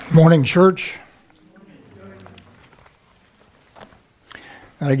Morning, church.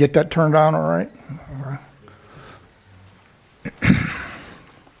 Did I get that turned on all right?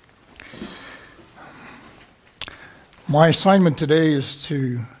 My assignment today is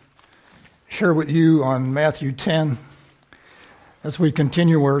to share with you on Matthew 10 as we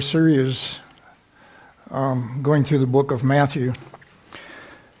continue our series going through the book of Matthew.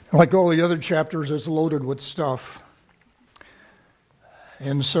 Like all the other chapters, it's loaded with stuff.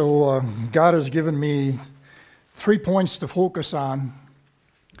 And so God has given me 3 points to focus on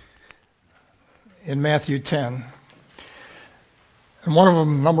in Matthew 10. And one of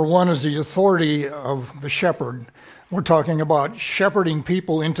them, number one, is the authority of the shepherd. We're talking about shepherding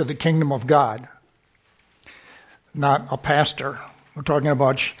people into the kingdom of God, not a pastor. We're talking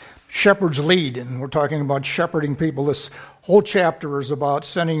about shepherd's lead, and we're talking about shepherding people. This whole chapter is about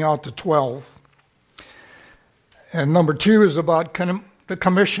sending out the 12. And number two is about the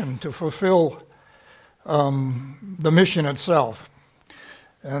commission to fulfill the mission itself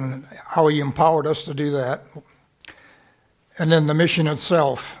and how he empowered us to do that. And then the mission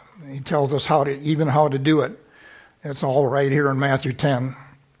itself, he tells us how to do it. It's all right here in Matthew 10.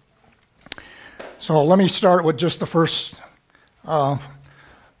 So let me start with just the first 4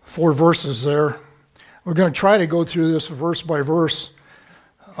 verses there. We're going to try to go through this verse by verse.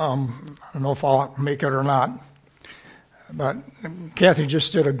 I don't know if I'll make it or not. But Kathy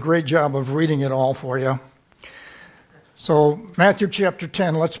just did a great job of reading it all for you. So Matthew chapter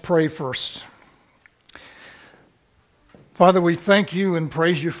 10, let's pray first. Father, we thank you and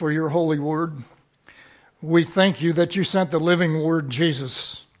praise you for your holy word. We thank you that you sent the living word,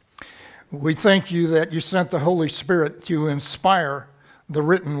 Jesus. We thank you that you sent the Holy Spirit to inspire the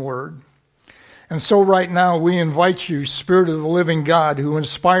written word. And so right now we invite you, Spirit of the living God, who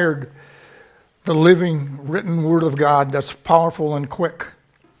inspired the living written word of God that's powerful and quick,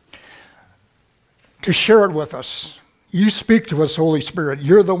 to share it with us. You speak to us, Holy Spirit.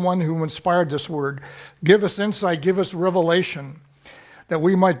 You're the one who inspired this word. Give us insight, give us revelation, that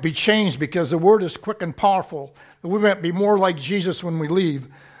we might be changed, because the word is quick and powerful, that we might be more like Jesus when we leave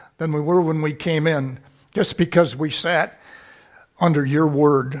than we were when we came in, just because we sat under your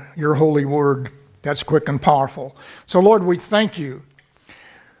word, your holy word that's quick and powerful. So Lord, we thank you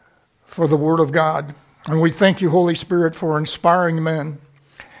for the word of God. And we thank you, Holy Spirit, for inspiring men.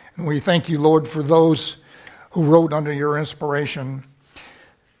 And we thank you, Lord, for those who wrote under your inspiration.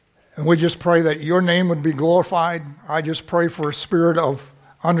 And we just pray that your name would be glorified. I just pray for a spirit of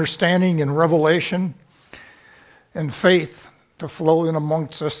understanding and revelation and faith to flow in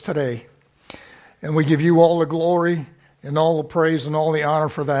amongst us today. And we give you all the glory and all the praise and all the honor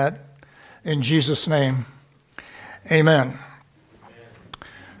for that. In Jesus' name, amen.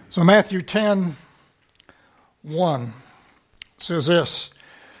 So Matthew 10:1 says this: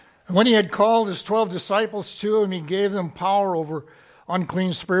 And when he had called his 12 disciples to him, he gave them power over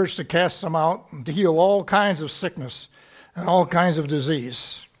unclean spirits to cast them out and to heal all kinds of sickness and all kinds of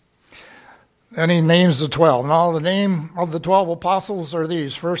disease. And he names the 12. Now the name of the 12 apostles are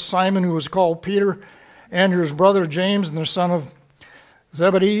these: first, Simon, who was called Peter, Andrew's brother James, and the son of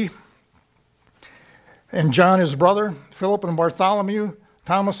Zebedee, and John his brother, Philip and Bartholomew,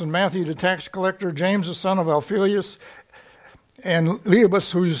 Thomas and Matthew the tax collector, James the son of Alphaeus, and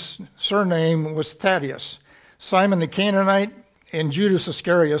Leobus, whose surname was Thaddeus, Simon the Canaanite, and Judas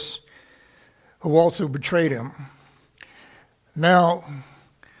Iscariot, who also betrayed him. Now,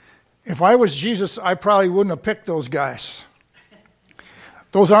 if I was Jesus, I probably wouldn't have picked those guys.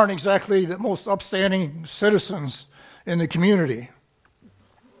 Those aren't exactly the most upstanding citizens in the community.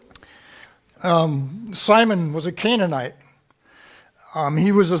 Simon was a Canaanite.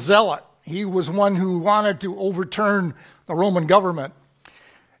 He was a zealot. He was one who wanted to overturn the Roman government.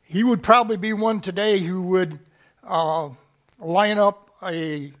 He would probably be one today who would line up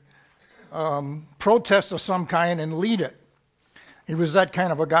a protest of some kind and lead it. He was that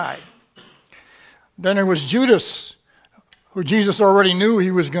kind of a guy. Then there was Judas, who Jesus already knew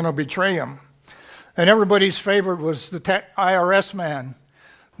he was going to betray him. And everybody's favorite was the IRS man,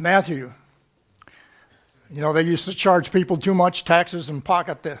 Matthew. You know, they used to charge people too much taxes and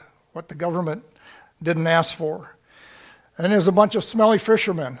pocket what the government didn't ask for. And there's a bunch of smelly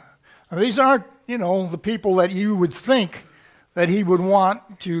fishermen. Now, these aren't, the people that you would think that he would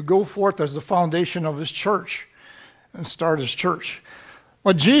want to go forth as the foundation of his church and start his church.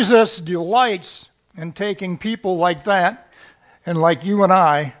 But Jesus delights in taking people like that and like you and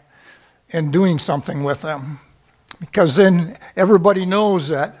I and doing something with them. Because then everybody knows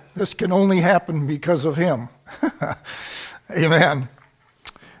that this can only happen because of him. Amen.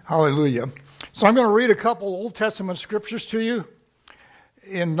 Hallelujah. So I'm going to read a couple Old Testament scriptures to you,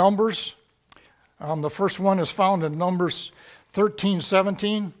 in Numbers. The first one is found in Numbers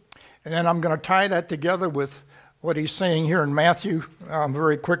 13:17, and then I'm going to tie that together with what he's saying here in Matthew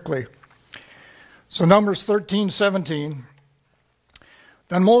very quickly. So Numbers 13:17.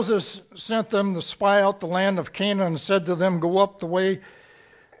 Then Moses sent them to spy out the land of Canaan and said to them, go up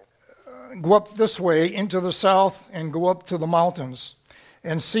this way into the south and go up to the mountains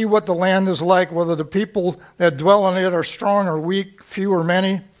and see what the land is like, whether the people that dwell in it are strong or weak, few or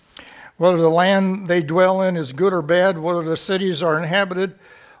many, whether the land they dwell in is good or bad, whether the cities are inhabited,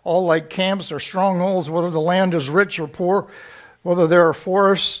 all like camps or strongholds, whether the land is rich or poor, whether there are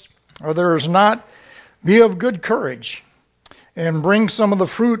forests or there is not. Be of good courage and bring some of the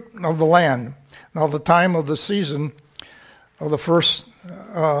fruit of the land. Now the time of the season of the first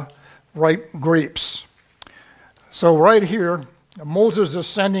ripe grapes. So right here, Moses is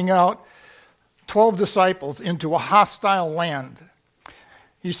sending out 12 disciples into a hostile land.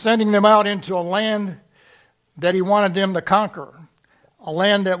 He's sending them out into a land that he wanted them to conquer, a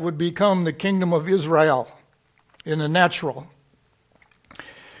land that would become the kingdom of Israel in the natural.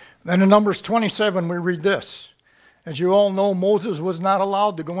 Then in Numbers 27, we read this. As you all know, Moses was not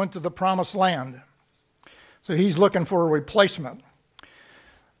allowed to go into the promised land. So he's looking for a replacement.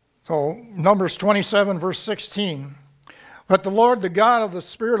 So Numbers 27, verse 16. But the Lord, the God of the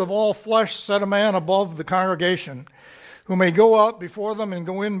Spirit of all flesh, set a man above the congregation, who may go out before them and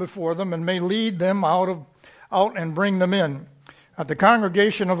go in before them, and may lead them out and bring them in. That the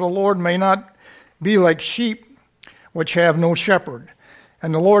congregation of the Lord may not be like sheep which have no shepherd.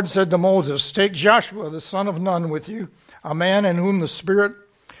 And the Lord said to Moses, take Joshua the son of Nun with you, a man in whom the Spirit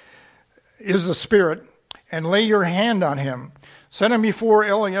is the Spirit, and lay your hand on him. Set him before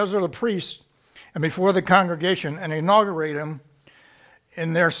Eleazar the priest and before the congregation, and inaugurate him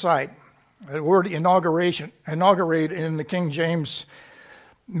in their sight. The word inaugurate in the King James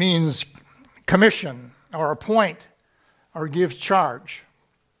means commission or appoint or give charge.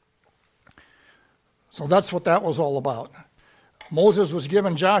 So that's what that was all about. Moses was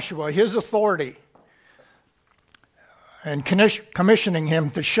giving Joshua his authority and commissioning him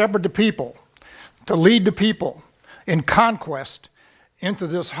to shepherd the people, to lead the people in conquest into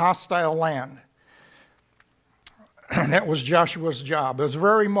this hostile land. That was Joshua's job. It was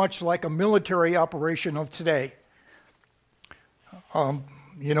very much like a military operation of today.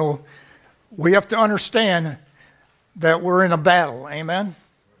 We have to understand that we're in a battle, amen?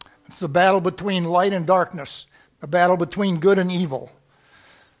 It's a battle between light and darkness, a battle between good and evil.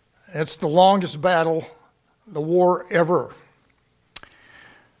 It's the longest battle, the war ever.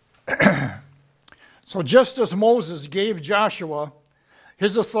 So just as Moses gave Joshua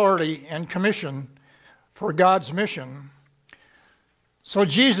his authority and commission for God's mission, so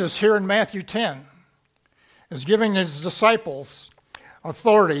Jesus here in Matthew 10 is giving his disciples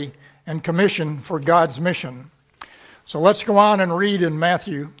authority and commission for God's mission. So let's go on and read in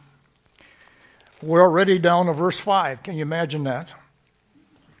Matthew. We're already down to verse 5. Can you imagine that?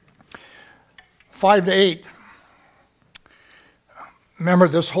 5 to 8. Remember,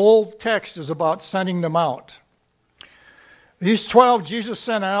 this whole text is about sending them out. These 12 Jesus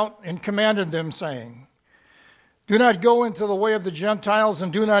sent out and commanded them, saying, do not go into the way of the Gentiles,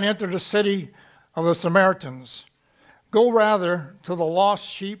 and do not enter the city of the Samaritans. Go rather to the lost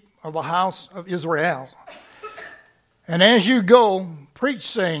sheep of the house of Israel. And as you go, preach,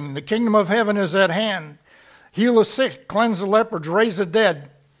 saying, the kingdom of heaven is at hand. Heal the sick, cleanse the lepers, raise the dead,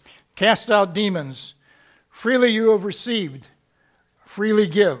 cast out demons. Freely you have received, freely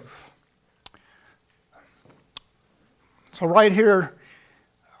give. So right here,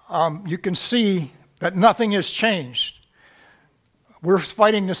 you can see that nothing has changed. We're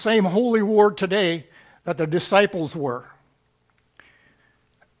fighting the same holy war today that the disciples were.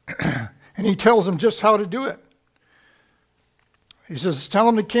 And he tells them just how to do it. He says, tell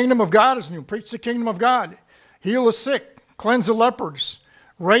them the kingdom of God is new. Preach the kingdom of God. Heal the sick, cleanse the lepers,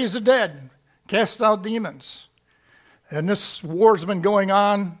 raise the dead, cast out demons. And this war's been going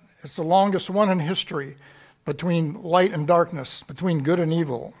on. It's the longest one in history between light and darkness, between good and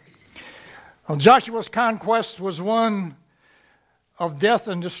evil. Well, Joshua's conquest was one of death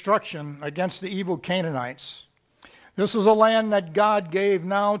and destruction against the evil Canaanites. This was a land that God gave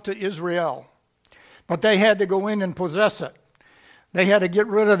now to Israel, but they had to go in and possess it. They had to get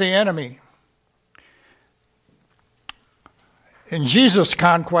rid of the enemy. And Jesus'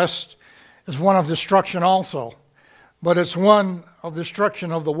 conquest is one of destruction also, but it's one of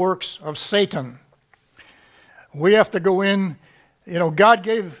destruction of the works of Satan. We have to go in. God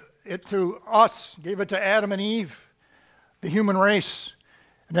gave it to us, gave it to Adam and Eve, the human race.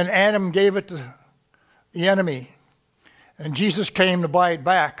 And then Adam gave it to the enemy. And Jesus came to buy it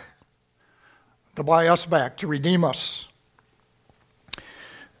back, to buy us back, to redeem us.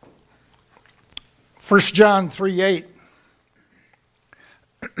 1 John 3:8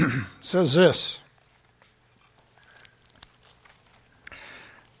 says this.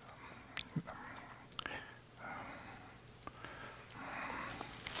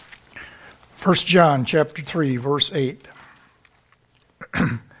 First John chapter 3, verse 8.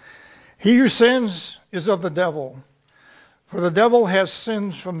 He who sins is of the devil, for the devil has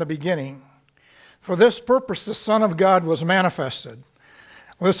sinned from the beginning. For this purpose the Son of God was manifested.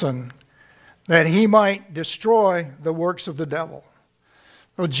 Listen, that he might destroy the works of the devil.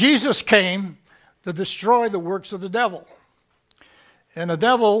 So Jesus came to destroy the works of the devil. And the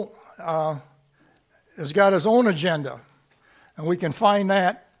devil has got his own agenda. And we can find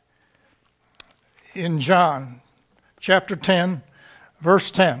that in John chapter 10,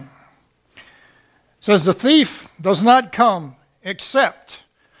 verse 10. It says, the thief does not come except,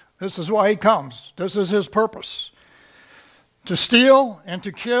 this is why he comes, this is his purpose, to steal and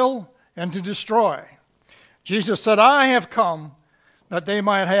to kill and to destroy. Jesus said, I have come that they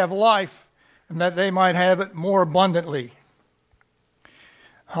might have life and that they might have it more abundantly.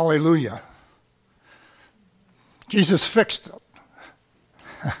 Hallelujah. Jesus fixed it.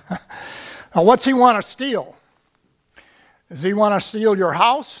 Now, what's he want to steal? Does he want to steal your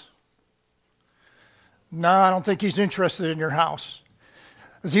house? No, I don't think he's interested in your house.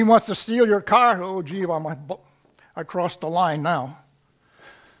 Does he want to steal your car? Oh, gee, I crossed the line now.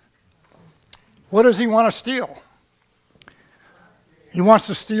 What does he want to steal? He wants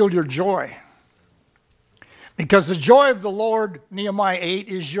to steal your joy. Because the joy of the Lord, Nehemiah 8,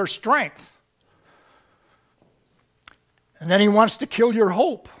 is your strength. And then he wants to kill your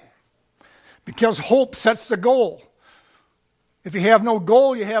hope. Because hope sets the goal. If you have no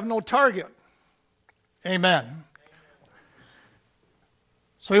goal, you have no target. Amen.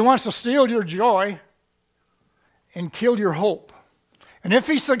 So he wants to steal your joy and kill your hope. And if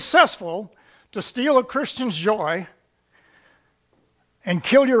he's successful to steal a Christian's joy and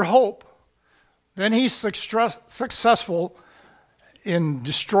kill your hope, then he's successful in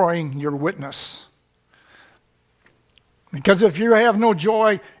destroying your witness. Because if you have no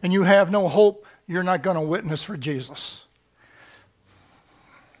joy and you have no hope, you're not going to witness for Jesus.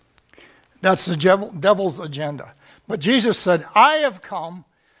 That's the devil's agenda. But Jesus said, I have come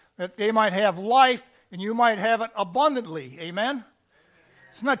that they might have life and you might have it abundantly. Amen?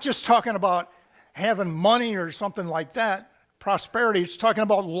 It's not just talking about having money or something like that, prosperity. It's talking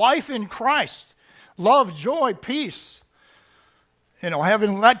about life in Christ. Love, joy, peace.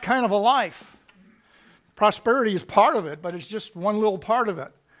 Having that kind of a life. Prosperity is part of it, but it's just one little part of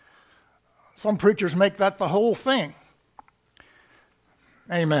it. Some preachers make that the whole thing.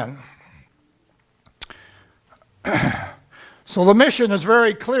 Amen. So the mission is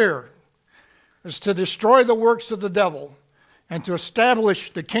very clear. It's to destroy the works of the devil and to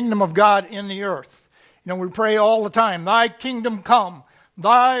establish the kingdom of God in the earth. We pray all the time, thy kingdom come,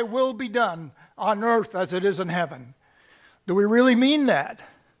 thy will be done on earth as it is in heaven. Do we really mean that?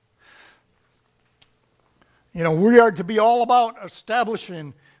 We are to be all about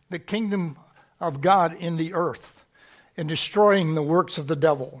establishing the kingdom of God in the earth and destroying the works of the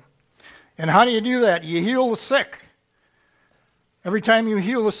devil. And how do you do that? You heal the sick. Every time you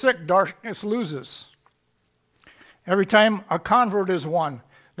heal the sick, darkness loses. Every time a convert is won,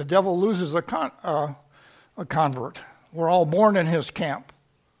 the devil loses a convert. We're all born in his camp.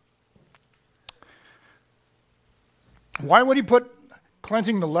 Why would he put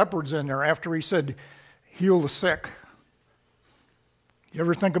cleansing the lepers in there after he said, heal the sick? You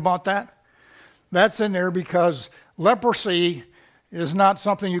ever think about that? That's in there because leprosy is not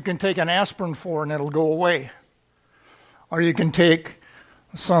something you can take an aspirin for and it'll go away. Or you can take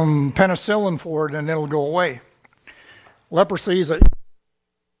some penicillin for it and it'll go away. Leprosy is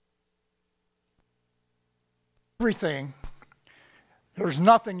everything. There's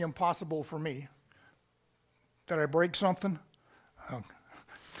nothing impossible for me. Did I break something?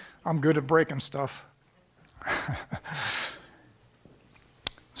 I'm good at breaking stuff.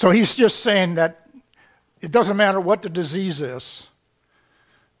 So he's just saying that it doesn't matter what the disease is.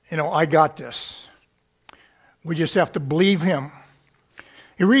 I got this. We just have to believe him.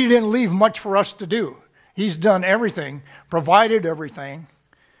 He really didn't leave much for us to do. He's done everything, provided everything.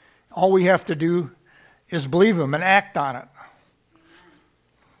 All we have to do is believe him and act on it.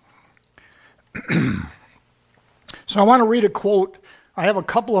 So I want to read a quote. I have a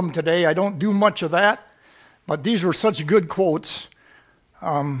couple of them today. I don't do much of that, but these were such good quotes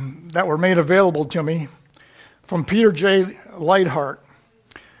that were made available to me from Peter J. Leithart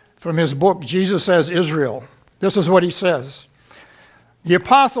from his book, Jesus as Israel. This is what he says. The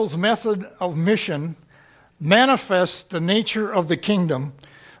apostles' method of mission manifests the nature of the kingdom,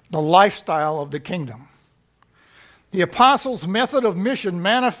 the lifestyle of the kingdom. The apostles' method of mission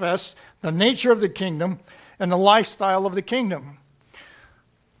manifests the nature of the kingdom and the lifestyle of the kingdom.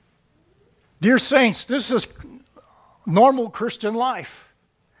 Dear saints, this is normal Christian life.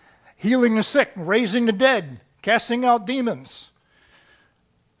 Healing the sick, raising the dead, casting out demons.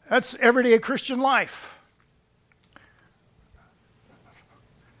 That's everyday Christian life.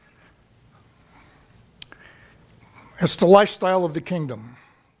 It's the lifestyle of the kingdom.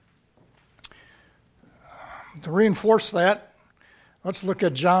 To reinforce that, let's look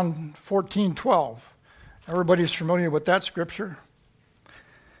at John 14:12. Everybody's familiar with that scripture.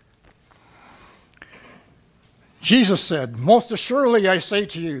 Jesus said, "Most assuredly I say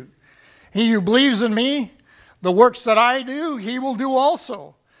to you, he who believes in me, the works that I do, he will do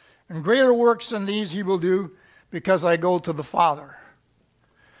also. And greater works than these he will do, because I go to the Father."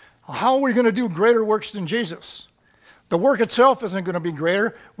 How are we going to do greater works than Jesus? The work itself isn't going to be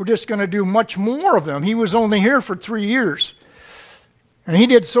greater. We're just going to do much more of them. He was only here for 3 years. And he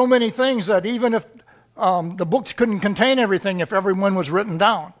did so many things that even if the books couldn't contain everything, if everyone was written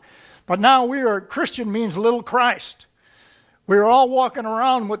down. But now Christian means little Christ. We're all walking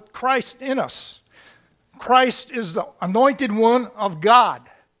around with Christ in us. Christ is the anointed one of God.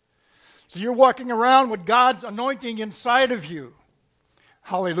 So you're walking around with God's anointing inside of you.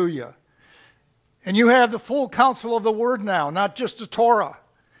 Hallelujah. And you have the full counsel of the Word now, not just the Torah.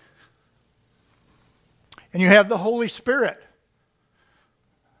 And you have the Holy Spirit.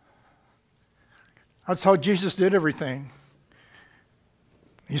 That's how Jesus did everything.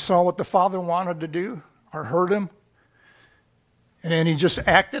 He saw what the Father wanted to do, or heard him, and then he just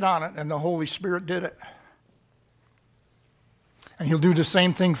acted on it, and the Holy Spirit did it. And he'll do the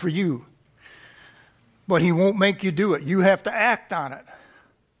same thing for you. But he won't make you do it. You have to act on it.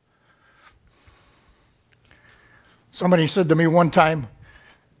 Somebody said to me one time,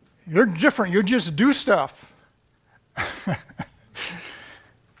 "You're different, you just do stuff."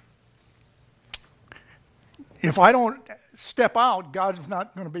 If I don't step out, God's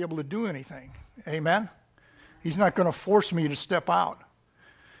not going to be able to do anything. Amen? He's not going to force me to step out.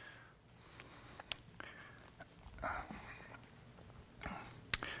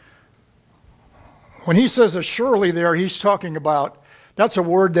 When he says "surely" there, he's talking about, that's a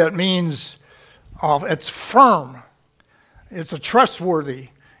word that means it's firm. It's a trustworthy.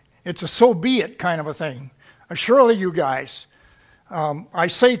 It's a so be it kind of a thing. Surely, you guys, I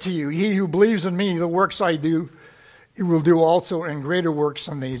say to you, he who believes in me, the works I do, he will do also, and greater works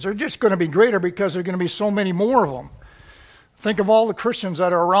than these. They're just going to be greater because there are going to be so many more of them. Think of all the Christians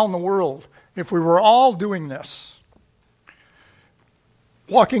that are around the world. If we were all doing this,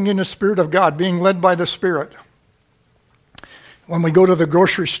 walking in the Spirit of God, being led by the Spirit. When we go to the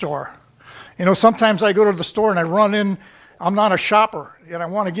grocery store, sometimes I go to the store and I run in. I'm not a shopper, and I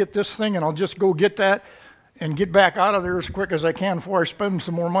want to get this thing, and I'll just go get that and get back out of there as quick as I can before I spend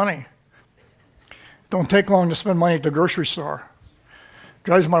some more money. Don't take long to spend money at the grocery store.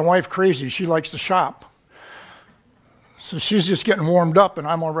 Drives my wife crazy. She likes to shop. So she's just getting warmed up, and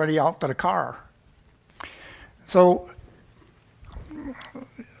I'm already out to the car. So,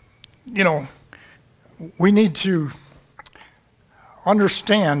 we need to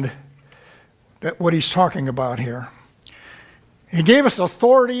understand that what he's talking about here. He gave us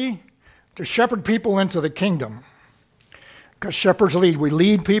authority to shepherd people into the kingdom. Because shepherds lead. We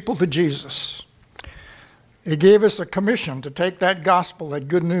lead people to Jesus. He gave us a commission to take that gospel, that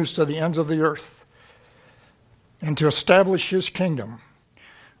good news, to the ends of the earth and to establish his kingdom.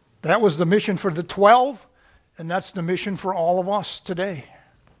 That was the mission for the 12, and that's the mission for all of us today.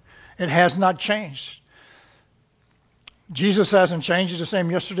 It has not changed. Jesus hasn't changed. It's the same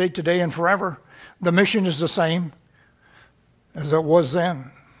yesterday, today, and forever. The mission is the same as it was then.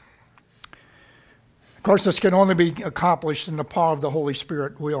 Of course, this can only be accomplished in the power of the Holy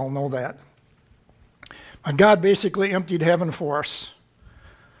Spirit. We all know that. But God basically emptied heaven for us.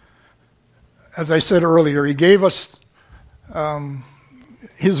 As I said earlier, he gave us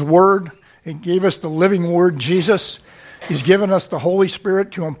his word. He gave us the living word, Jesus. He's given us the Holy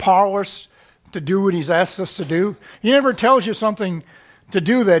Spirit to empower us to do what he's asked us to do. He never tells you something to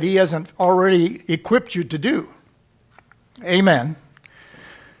do that he hasn't already equipped you to do. Amen.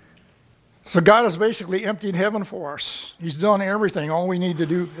 So God has basically emptied heaven for us. He's done everything. All we need to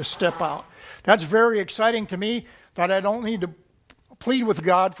do is step out. That's very exciting to me, that I don't need to plead with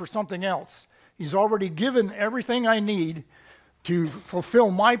God for something else. He's already given everything I need to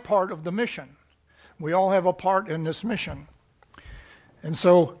fulfill my part of the mission. We all have a part in this mission. And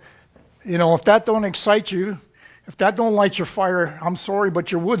so, if that don't excite you, If that don't light your fire, I'm sorry,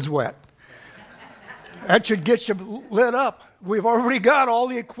 but your wood's wet. That should get you lit up. We've already got all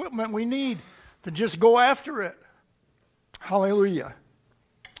the equipment we need to just go after it. Hallelujah.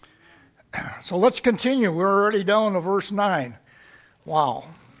 So let's continue. We're already down to verse 9. Wow.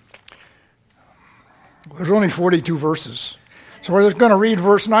 There's only 42 verses. So we're just going to read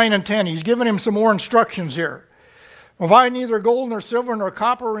verse 9 and 10. He's giving him some more instructions here. Provide neither gold nor silver nor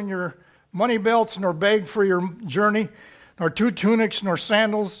copper in your money belts, nor bag for your journey, nor 2 tunics, nor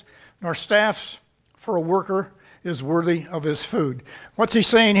sandals, nor staffs, for a worker is worthy of his food. What's he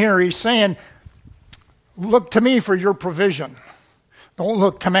saying here? He's saying, look to me for your provision. Don't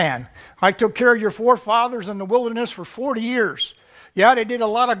look to man. I took care of your forefathers in the wilderness for 40 years. Yeah, they did a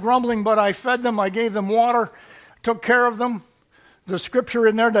lot of grumbling, but I fed them, I gave them water, took care of them. There's scripture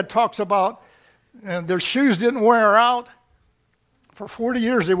in there that talks about their shoes didn't wear out. For 40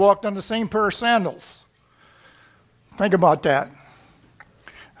 years they walked on the same pair of sandals. Think about that.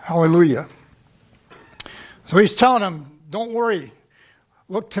 Hallelujah. So he's telling them, don't worry.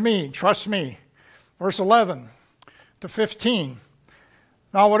 Look to me. Trust me. Verse 11 to 15.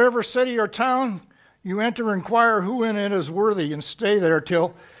 Now whatever city or town you enter, inquire who in it is worthy, and stay there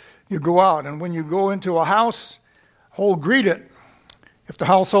till you go out. And when you go into a house, greet it. If the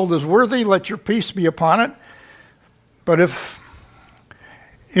household is worthy, let your peace be upon it. But if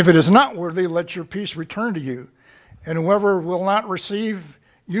it is not worthy, let your peace return to you. And whoever will not receive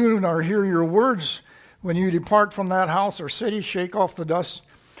you nor hear your words, when you depart from that house or city, shake off the dust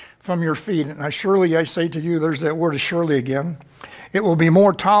from your feet. And I say to you, there's that word surely again. It will be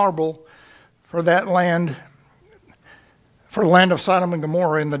more tolerable for that land, for the land of Sodom and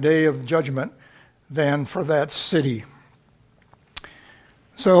Gomorrah in the day of judgment, than for that city.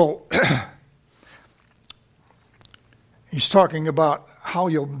 So he's talking about how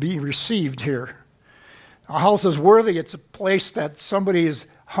you'll be received here. A house is worthy. It's a place that somebody is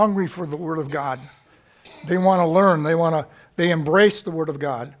hungry for the Word of God. They want to learn. They embrace the Word of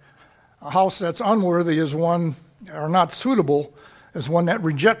God. A house that's unworthy is one, or not suitable, is one that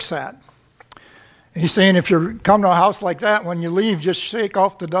rejects that. And he's saying if you come to a house like that, when you leave, just shake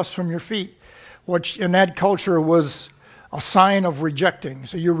off the dust from your feet, which in that culture was a sign of rejecting.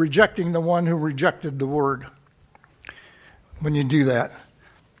 So you're rejecting the one who rejected the Word when you do that.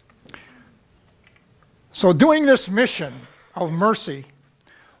 So doing this mission of mercy,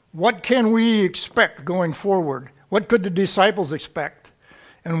 what can we expect going forward? What could the disciples expect?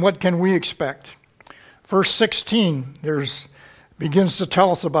 And what can we expect? Verse 16 begins to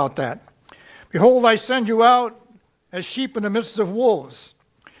tell us about that. Behold, I send you out as sheep in the midst of wolves.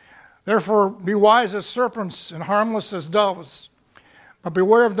 Therefore be wise as serpents and harmless as doves. But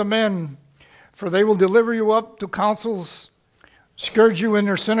beware of the men, for they will deliver you up to councils, scourge you in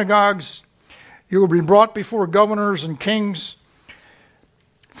their synagogues. You will be brought before governors and kings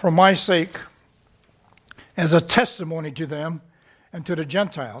for my sake, as a testimony to them and to the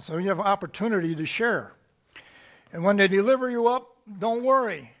Gentiles. So you have an opportunity to share. And when they deliver you up, don't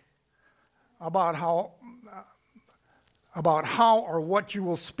worry about how or what you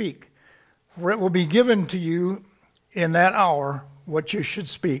will speak. For it will be given to you in that hour what you should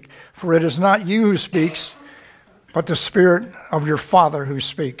speak. For it is not you who speaks, but the Spirit of your Father who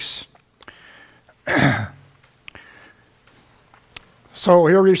speaks. So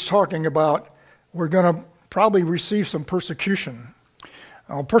here he's talking about we're going to probably receive some persecution.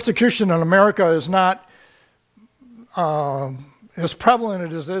 Persecution in America is not as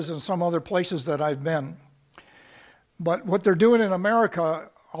prevalent as it is in some other places that I've been. But what they're doing in America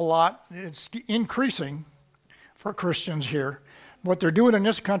a lot, it's increasing for Christians here. What they're doing in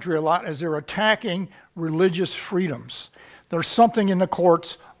this country a lot is they're attacking religious freedoms. There's something in the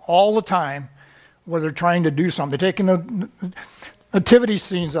courts all the time where they're trying to do something. They're taking the nativity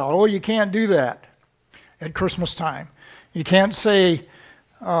scenes out. Oh, you can't do that at Christmas time. You can't say,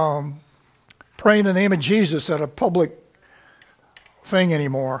 pray in the name of Jesus at a public thing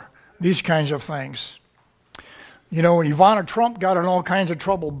anymore. These kinds of things. You know, Ivana Trump got in all kinds of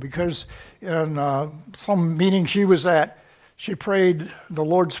trouble because in some meeting she was at, she prayed the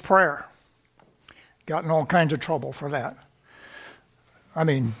Lord's Prayer. Got in all kinds of trouble for that. I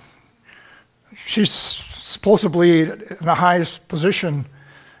mean, she's supposedly in the highest position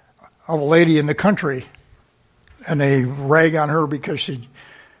of a lady in the country, and they rag on her because she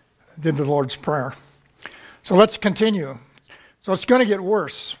did the Lord's Prayer. So let's continue. So it's going to get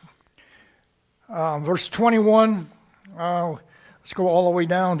worse. Verse 21, let's go all the way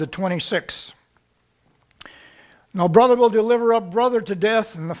down to 26. Now brother will deliver up brother to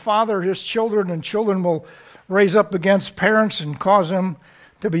death, and the father his children, and children will raise up against parents and cause them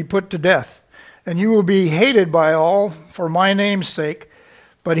to be put to death. and you will be hated by all for my name's sake,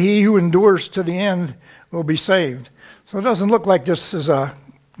 but he who endures to the end will be saved. So it doesn't look like this is going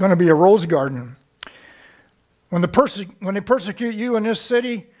to be a rose garden. When they persecute you in this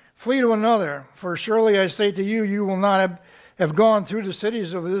city, flee to another. For surely I say to you, you will not have gone through the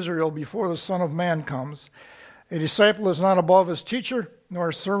cities of Israel before the Son of Man comes. A disciple is not above his teacher, nor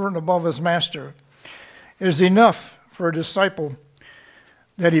a servant above his master. It is enough for a disciple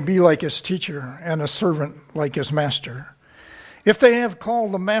that he be like his teacher, and a servant like his master. If they have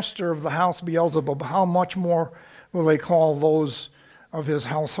called the master of the house Beelzebub, how much more will they call those of his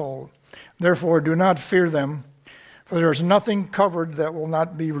household? Therefore do not fear them, for there is nothing covered that will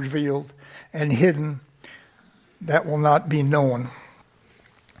not be revealed, and hidden that will not be known.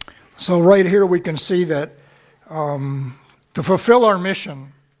 So right here we can see that to fulfill our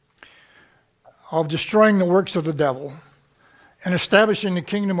mission of destroying the works of the devil and establishing the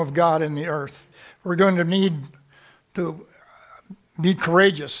kingdom of God in the earth, we're going to need to be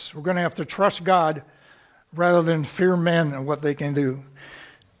courageous. We're going to have to trust God rather than fear men and what they can do.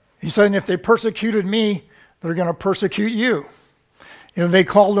 He said, if they persecuted me, they're going to persecute you. You know, they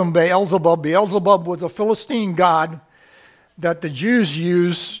called him Beelzebub. Beelzebub was a Philistine god that the Jews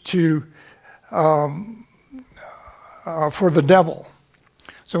used to for the devil.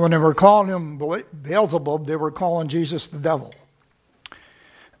 So when they were calling him Beelzebub, they were calling Jesus the devil.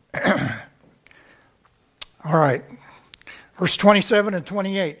 All right. Verse 27 and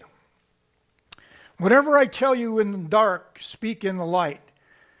 28. Whatever I tell you in the dark, speak in the light.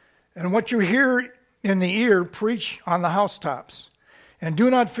 And what you hear in the ear, preach on the housetops. And do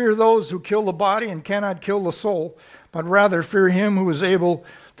not fear those who kill the body and cannot kill the soul, but rather fear him who is able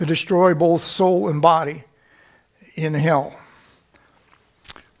to destroy both soul and body in hell.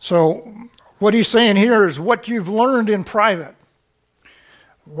 So what he's saying here is what you've learned in private,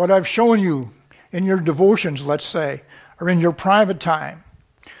 what I've shown you in your devotions, let's say, or in your private time.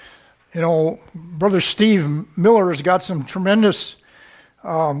 You know, Brother Steve Miller has got some tremendous,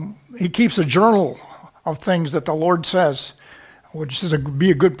 he keeps a journal of things that the Lord says, which is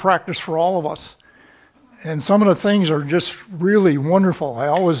be a good practice for all of us. And some of the things are just really wonderful. I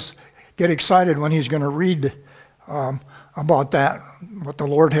always get excited when he's going to read about that, what the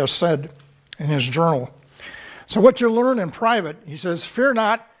Lord has said in his journal. So what you learn in private, he says, fear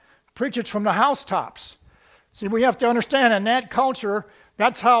not, preach it from the housetops. See, we have to understand in that culture,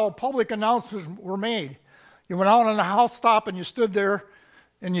 that's how public announcements were made. You went out on the housetop and you stood there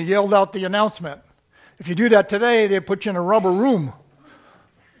and you yelled out the announcement. If you do that today, they put you in a rubber room.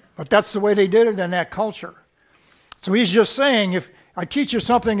 But that's the way they did it in that culture. So he's just saying, if I teach you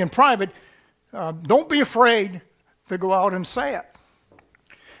something in private, don't be afraid to go out and say it.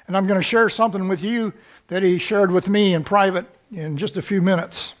 And I'm going to share something with you that he shared with me in private in just a few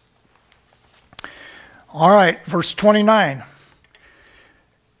minutes. All right, verse 29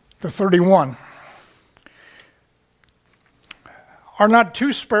 to 31. Are not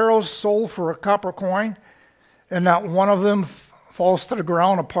 2 sparrows sold for a copper coin, and not one of them falls to the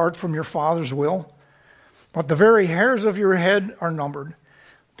ground apart from your Father's will? But the very hairs of your head are numbered.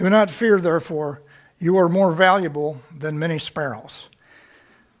 Do not fear, therefore, you are more valuable than many sparrows.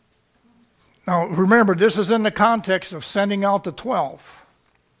 Now, remember, this is in the context of sending out the 12.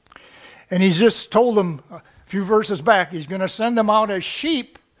 And he's just told them a few verses back, he's going to send them out as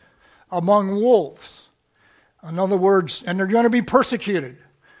sheep among wolves. In other words, and they're going to be persecuted.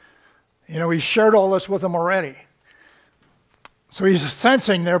 You know, he shared all this with them already. So he's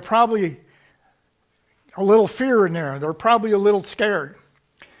sensing there's probably a little fear in there. They're probably a little scared.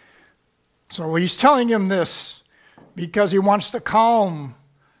 So he's telling him this because he wants to calm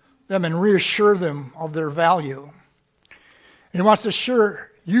them and reassure them of their value. He wants to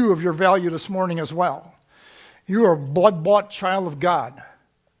assure you of your value this morning as well. You are a blood-bought child of God.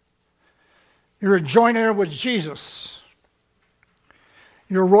 You're a joint heir with Jesus.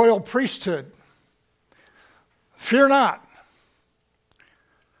 You're a royal priesthood. Fear not.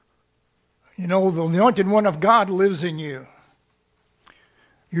 You know, the anointed one of God lives in you.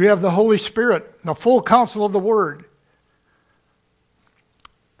 You have the Holy Spirit, the full counsel of the Word.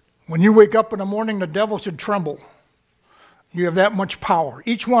 When you wake up in the morning, the devil should tremble. You have that much power,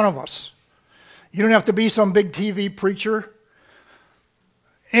 each one of us. You don't have to be some big TV preacher.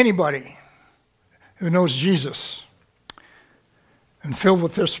 Anybody who knows Jesus and filled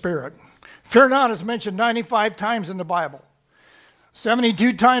with this Spirit. Fear not is mentioned 95 times in the Bible.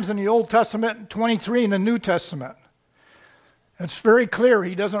 72 times in the Old Testament and 23 in the New Testament. It's very clear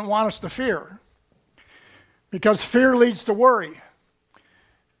he doesn't want us to fear. Because fear leads to worry.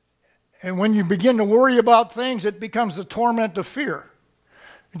 And when you begin to worry about things, it becomes the torment of fear.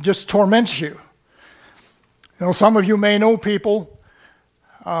 It just torments you. You know, some of you may know people,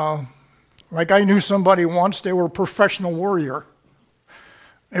 like I knew somebody once, they were a professional worrier.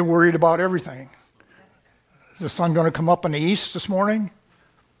 They worried about everything. Is the sun going to come up in the east this morning?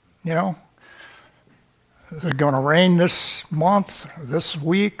 You know? Is it going to rain this month, or this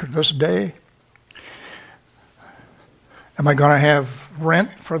week, or this day? Am I going to have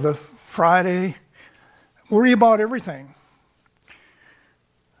rent for the Friday? Worry about everything.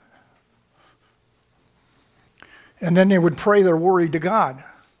 And then they would pray their worry to God.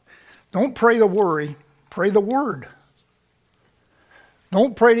 Don't pray the worry, pray the word.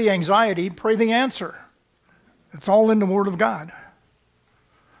 Don't pray the anxiety, pray the answer. It's all in the Word of God.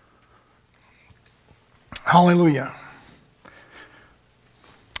 Hallelujah.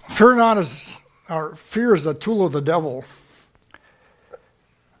 Fear is a tool of the devil.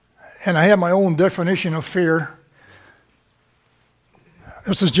 And I have my own definition of fear.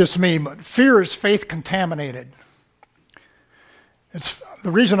 This is just me, but fear is faith contaminated. The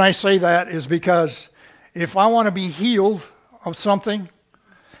reason I say that is because if I want to be healed of something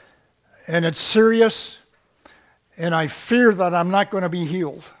and it's serious and I fear that I'm not going to be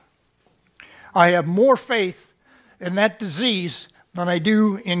healed, I have more faith in that disease than I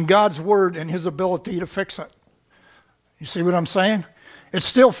do in God's Word and His ability to fix it. You see what I'm saying? It's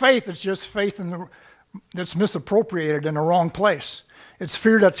still faith, it's just faith that's misappropriated in the wrong place. It's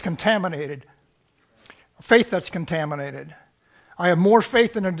fear that's contaminated, faith that's contaminated. I have more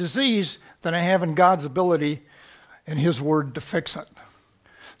faith in a disease than I have in God's ability and His Word to fix it.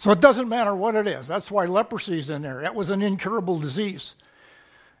 So it doesn't matter what it is. That's why leprosy is in there. That was an incurable disease.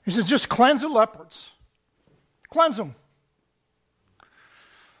 He says, just cleanse the leopards. Cleanse them.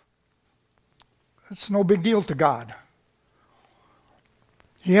 It's no big deal to God.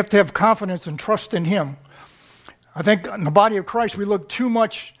 You have to have confidence and trust in Him. I think in the body of Christ, we look too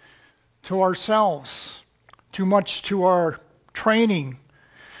much to ourselves, too much to our training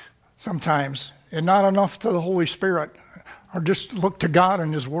sometimes, and not enough to the Holy Spirit. Or just look to God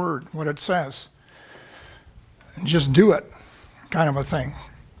and His Word, what it says. And just do it, kind of a thing.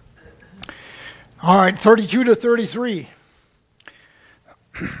 All right, 32 to 33.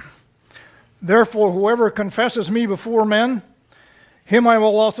 Therefore, whoever confesses me before men, him I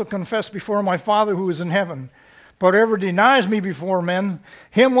will also confess before my Father who is in heaven. But whoever denies me before men,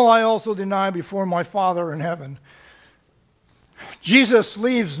 him will I also deny before my Father in heaven. Jesus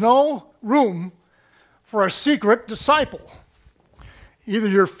leaves no room for a secret disciple. Either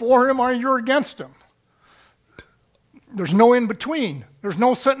you're for Him or you're against Him. There's no in between. There's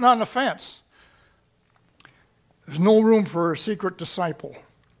no sitting on the fence. There's no room for a secret disciple.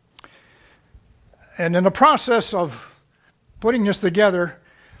 And in the process of putting this together,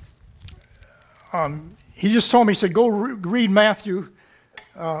 he just told me, he said, go read Matthew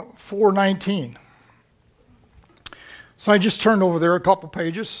 4:19. So I just turned over there a couple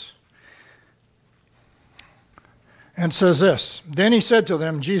pages. And says this, then He said to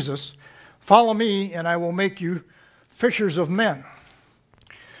them, Jesus, follow me and I will make you fishers of men.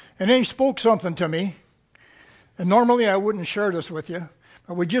 And then He spoke something to me. And normally I wouldn't share this with you,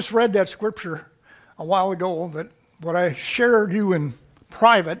 but we just read that scripture a while ago, that what I shared you in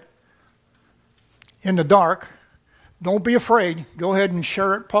private, in the dark, don't be afraid, go ahead and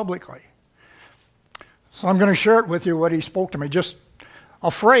share it publicly. So I'm going to share it with you, what He spoke to me, just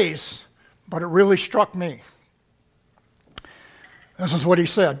a phrase, but it really struck me. This is what He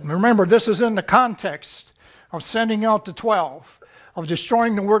said. Remember, this is in the context of sending out the 12, of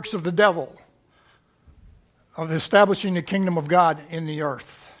destroying the works of the devil, of establishing the kingdom of God in the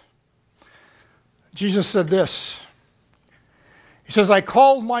earth. Jesus said this. He says, I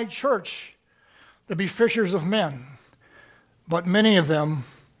called my church to be fishers of men, but many of them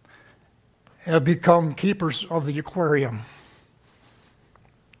have become keepers of the aquarium.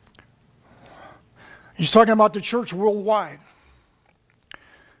 He's talking about the church worldwide.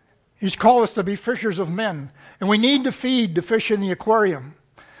 He's called us to be fishers of men. And we need to feed the fish in the aquarium.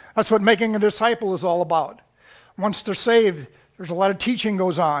 That's what making a disciple is all about. Once they're saved, there's a lot of teaching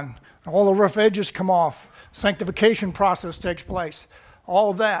goes on. All the rough edges come off. Sanctification process takes place. All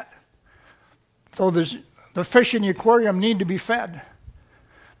of that. So the fish in the aquarium need to be fed.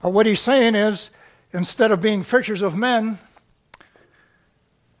 But what he's saying is, instead of being fishers of men,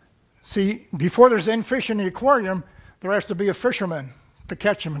 see, before there's any fish in the aquarium, there has to be a fisherman to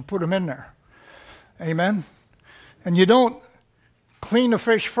catch them and put them in there. Amen? And you don't clean the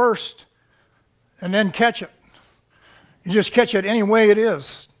fish first and then catch it. You just catch it any way it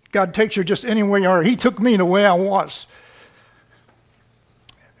is. God takes you just any way you are. He took me the way I was.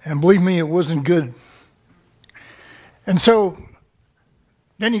 And believe me, it wasn't good. And so,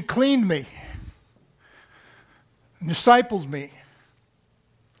 then He cleaned me. and discipled me.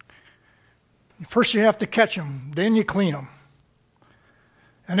 First you have to catch them, then you clean them.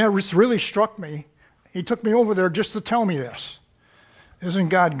 And that really struck me. He took me over there just to tell me this. Isn't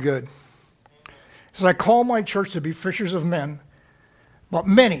God good? He says, I call my church to be fishers of men, but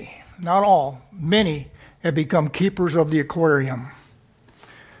many, not all, many have become keepers of the aquarium.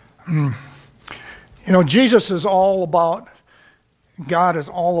 You know, Jesus is all about, God is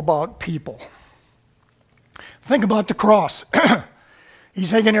all about people. Think about the cross.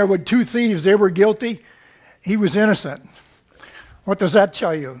 He's hanging there with two thieves. They were guilty. He was innocent. What does that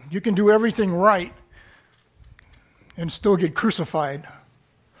tell you? You can do everything right and still get crucified.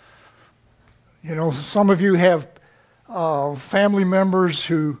 You know, some of you have family members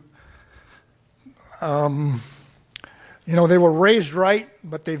who, you know, they were raised right,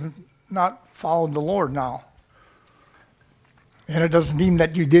 but they've not followed the Lord now. And it doesn't mean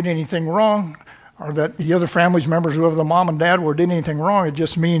that you did anything wrong, or that the other family members, whoever the mom and dad were, did anything wrong. It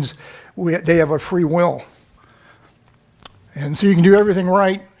just means they have a free will. And so you can do everything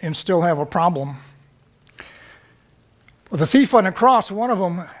right and still have a problem. Well, the thief on the cross, one of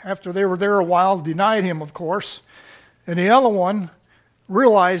them, after they were there a while, denied him, of course. And the other one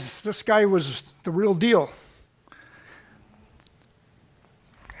realized this guy was the real deal.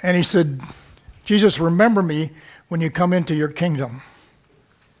 And he said, Jesus, remember me when you come into your kingdom.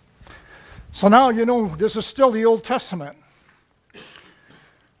 So now, you know, this is still the Old Testament.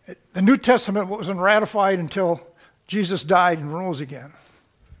 The New Testament wasn't ratified until Jesus died and rose again.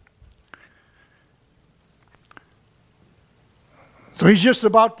 So he's just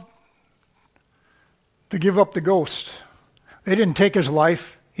about to give up the ghost. They didn't take his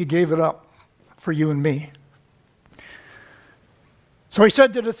life. He gave it up for you and me. So he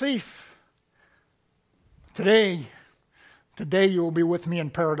said to the thief, Today you will be with me in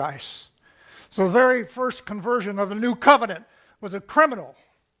paradise. So the very first conversion of the new covenant was a criminal.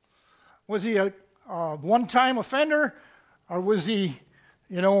 Was he a one-time offender, or was he,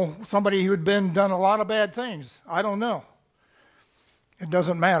 you know, somebody who had done a lot of bad things? I don't know. It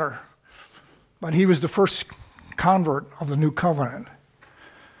doesn't matter. But he was the first convert of the new covenant.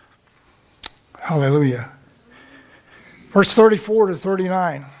 Hallelujah. Verse 34 to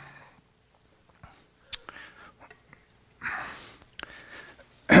 39.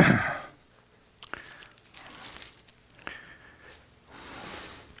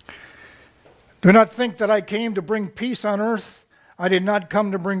 Do not think that I came to bring peace on earth. I did not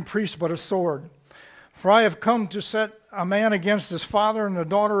come to bring peace, but a sword. For I have come to set a man against his father, and a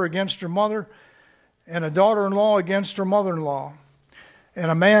daughter against her mother, and a daughter-in-law against her mother-in-law.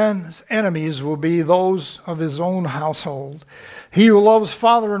 And a man's enemies will be those of his own household. He who loves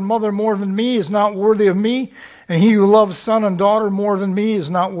father and mother more than me is not worthy of me, and he who loves son and daughter more than me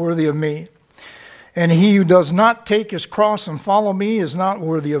is not worthy of me. And he who does not take his cross and follow me is not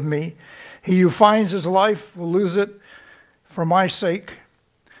worthy of me. He who finds his life will lose it for my sake.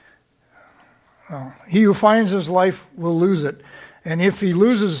 He who finds his life will lose it. And if he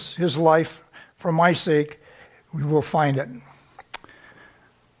loses his life for my sake, we will find it.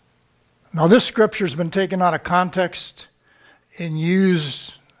 Now this scripture has been taken out of context and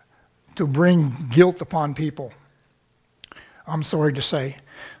used to bring guilt upon people. I'm sorry to say.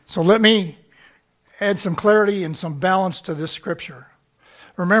 So let me add some clarity and some balance to this scripture.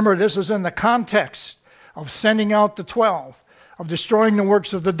 Remember, this is in the context of sending out the 12, of destroying the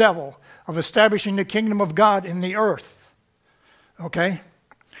works of the devil, of establishing the kingdom of God in the earth. Okay?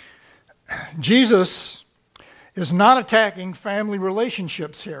 Jesus is not attacking family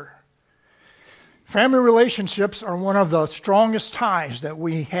relationships here. Family relationships are one of the strongest ties that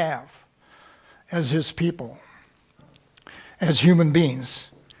we have as his people, as human beings.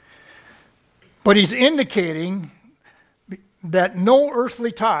 But he's indicating that no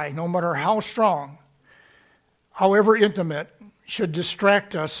earthly tie, no matter how strong, however intimate, should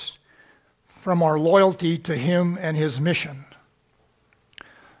distract us from our loyalty to him and his mission.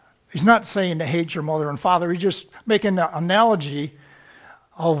 He's not saying to hate your mother and father. He's just making the analogy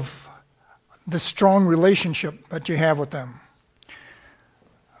of the strong relationship that you have with them.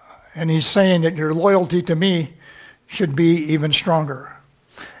 And he's saying that your loyalty to me should be even stronger.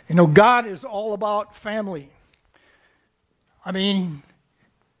 You know, God is all about family. I mean,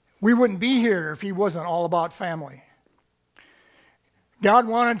 we wouldn't be here if he wasn't all about family. God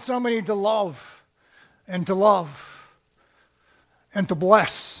wanted somebody to love and to love and to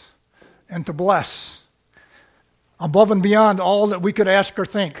bless and to bless above and beyond all that we could ask or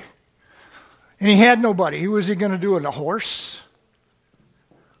think. And he had nobody. Who was he going to do it? A horse?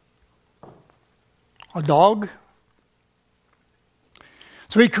 A dog?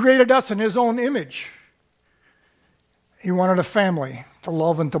 So he created us in his own image. He wanted a family to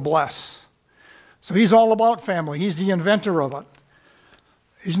love and to bless. So he's all about family. He's the inventor of it.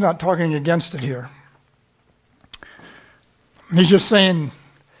 He's not talking against it here. He's just saying,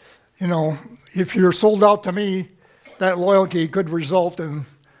 if you're sold out to me, that loyalty could result in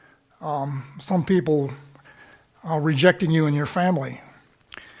some people rejecting you and your family.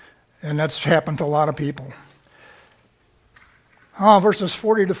 And that's happened to a lot of people. Verses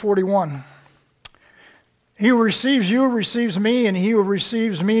 40 to 41. He who receives you receives me, and he who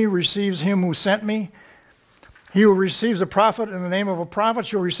receives me receives him who sent me. He who receives a prophet in the name of a prophet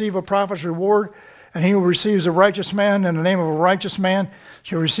shall receive a prophet's reward, and he who receives a righteous man in the name of a righteous man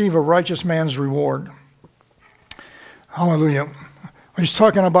shall receive a righteous man's reward. Hallelujah. What he's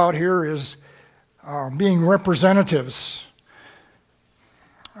talking about here is being representatives.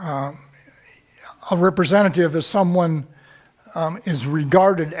 A representative is someone is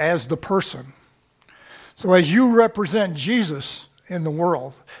regarded as the person. So as you represent Jesus in the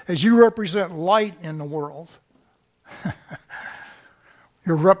world, as you represent light in the world,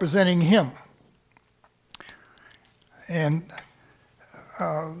 you're representing him. And,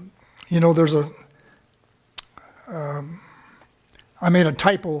 there's I made a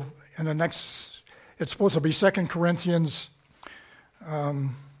typo in the next, it's supposed to be 2 Corinthians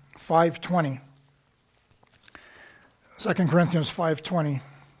 5:20. 2 Corinthians 5:20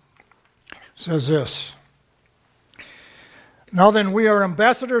 says this. Now then, we are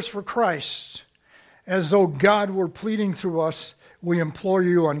ambassadors for Christ, as though God were pleading through us. We implore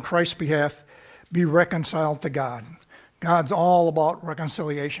you on Christ's behalf, be reconciled to God. God's all about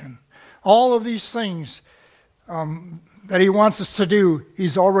reconciliation. All of these things that he wants us to do,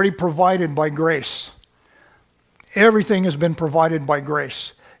 he's already provided by grace. Everything has been provided by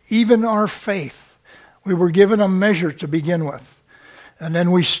grace. Even our faith. We were given a measure to begin with. And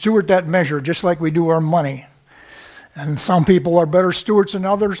then we steward that measure just like we do our money. And some people are better stewards than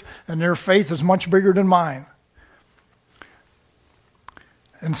others, and their faith is much bigger than mine.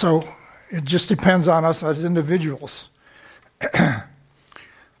 And so it just depends on us as individuals.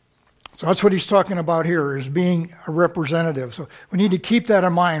 So that's what he's talking about here, is being a representative. So we need to keep that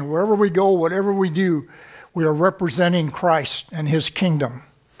in mind. Wherever we go, whatever we do, we are representing Christ and his kingdom.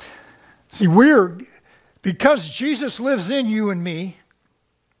 See, because Jesus lives in you and me,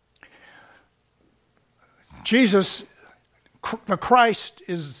 Jesus, the Christ,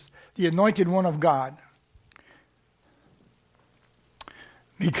 is the anointed one of God.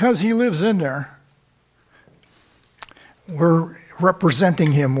 Because he lives in there, we're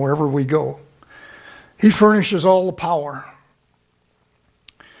representing him wherever we go. He furnishes all the power.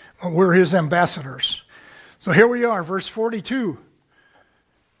 We're his ambassadors. So here we are, verse 42.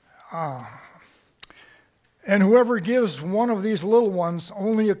 And whoever gives one of these little ones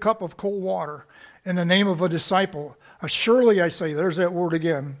only a cup of cold water in the name of a disciple, surely I say, there's that word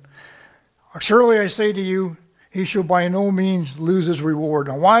again, surely I say to you, he shall by no means lose his reward.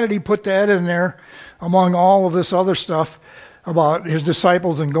 Now, why did he put that in there among all of this other stuff about his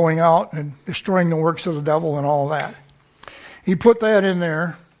disciples and going out and destroying the works of the devil and all that? He put that in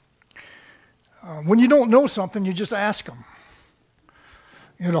there. When you don't know something, you just ask him.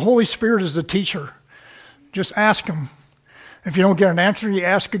 The Holy Spirit is the teacher. Just ask him. If you don't get an answer, you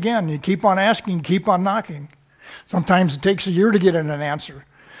ask again. You keep on asking, keep on knocking. Sometimes it takes a year to get an answer.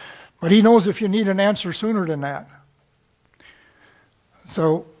 But he knows if you need an answer sooner than that.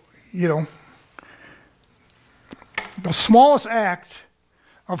 So, the smallest act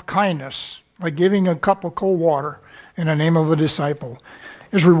of kindness, like giving a cup of cold water in the name of a disciple,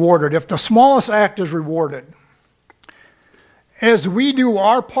 is rewarded. If the smallest act is rewarded, as we do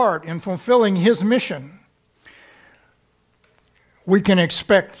our part in fulfilling his mission, we can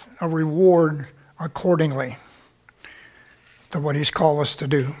expect a reward accordingly to what he's called us to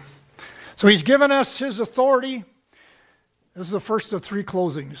do. So he's given us his authority. This is the first of 3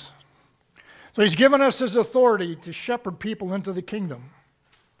 closings. So he's given us his authority to shepherd people into the kingdom.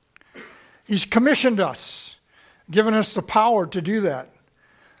 He's commissioned us, given us the power to do that,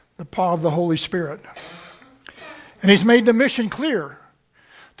 the power of the Holy Spirit. And he's made the mission clear,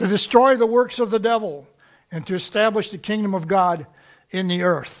 to destroy the works of the devil and to establish the kingdom of God in the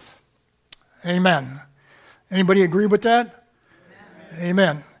earth. Amen. Anybody agree with that? Amen.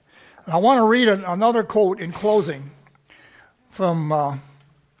 Amen. I want to read another quote in closing from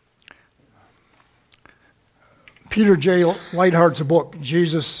Peter J. Lightheart's book,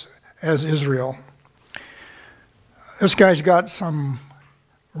 Jesus as Israel. This guy's got some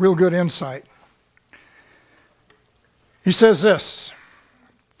real good insight. He says this: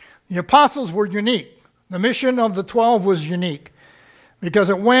 the apostles were unique. The mission of the 12 was unique because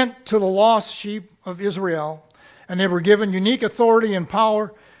it went to the lost sheep of Israel and they were given unique authority and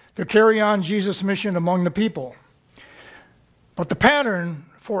power to carry on Jesus' mission among the people. But the pattern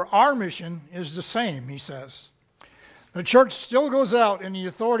for our mission is the same, he says. The church still goes out in the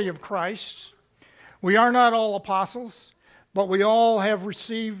authority of Christ. We are not all apostles, but we all have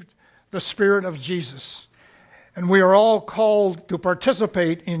received the Spirit of Jesus. And we are all called to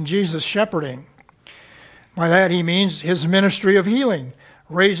participate in Jesus' shepherding. By that he means his ministry of healing,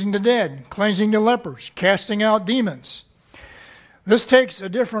 raising the dead, cleansing the lepers, casting out demons. This takes a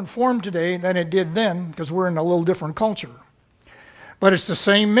different form today than it did then because we're in a little different culture. But it's the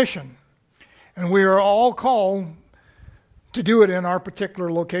same mission. And we are all called to do it in our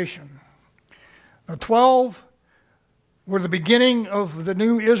particular location. The 12 were the beginning of the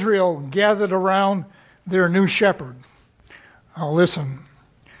new Israel gathered around their new shepherd. Now listen.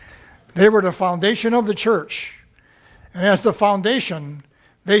 They were the foundation of the church. And as the foundation,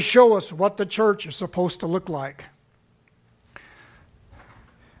 they show us what the church is supposed to look like.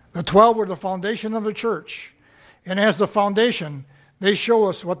 The 12 were the foundation of the church. And as the foundation, they show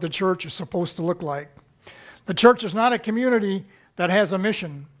us what the church is supposed to look like. The church is not a community that has a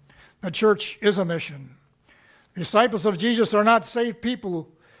mission. The church is a mission. Disciples of Jesus are not saved people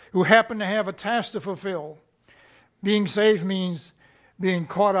who happen to have a task to fulfill. Being saved means being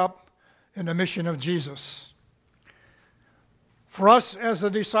caught up in the mission of Jesus. For us as the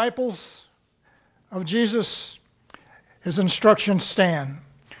disciples of Jesus, his instructions stand.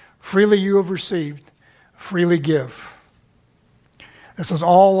 Freely you have received, freely give. This is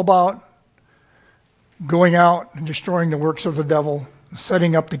all about going out and destroying the works of the devil,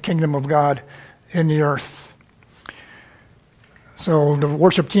 setting up the kingdom of God in the earth. So the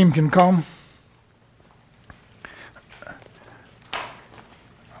worship team can come.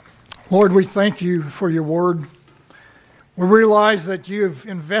 Lord, we thank you for your word. We realize that you've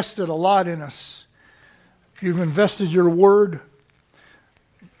invested a lot in us. You've invested your word.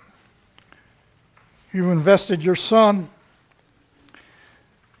 You've invested your Son.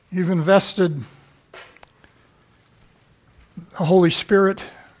 You've invested the Holy Spirit.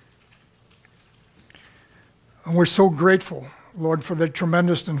 And we're so grateful, Lord, for that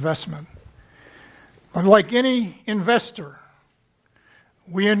tremendous investment. But like any investor,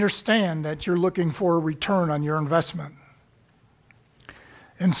 we understand that you're looking for a return on your investment.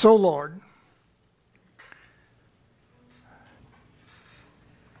 And so, Lord,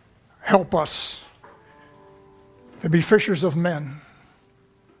 help us to be fishers of men.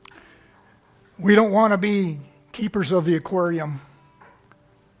 We don't want to be keepers of the aquarium.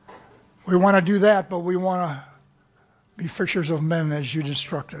 We want to do that, but we want to be fishers of men as you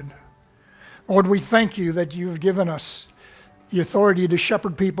instructed. Lord, we thank you that you've given us the authority to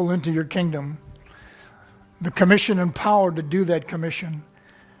shepherd people into your kingdom, the commission and power to do that commission,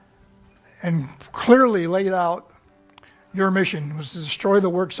 and clearly laid out your mission was to destroy the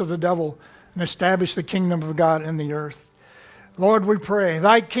works of the devil and establish the kingdom of God in the earth. Lord, we pray,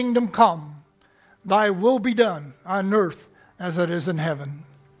 thy kingdom come, thy will be done on earth as it is in heaven.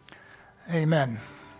 Amen.